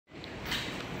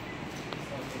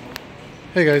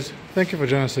Hey guys, thank you for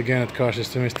joining us again at Car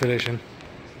System Installation.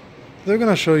 We're going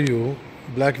to show you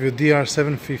Blackvue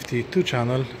DR750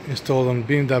 2-channel installed on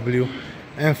BMW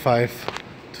M5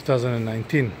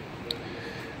 2019.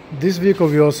 This vehicle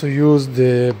we also use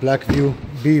the Blackvue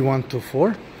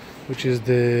B-124, which is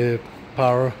the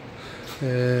power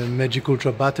Magic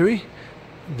Ultra battery.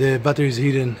 The battery is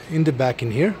hidden in the back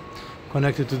in here,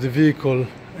 connected to the vehicle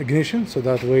ignition, so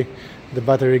that way the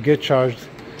battery gets charged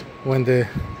when the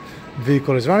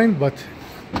vehicle is running, but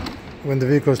when the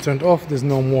vehicle is turned off, there's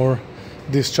no more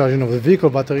discharging of the vehicle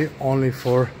battery, only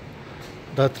for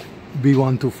that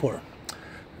B124.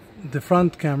 The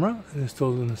front camera is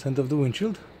installed in the center of the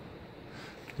windshield.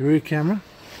 The rear camera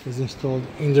is installed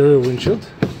in the rear windshield.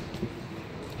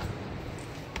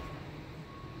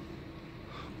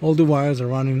 All the wires are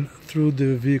running through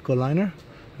the vehicle liner.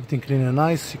 Everything clean and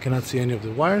nice. You cannot see any of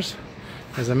the wires.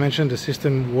 As I mentioned, the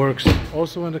system works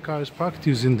also when the car is parked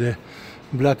using the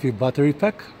Blackvue battery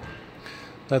pack.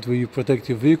 That way you protect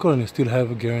your vehicle and you still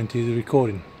have a guaranteed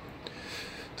recording.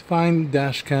 To find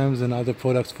dash cams and other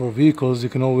products for vehicles, you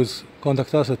can always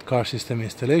contact us at Car System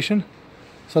Installation.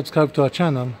 Subscribe to our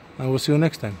channel and we'll see you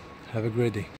next time. Have a great day.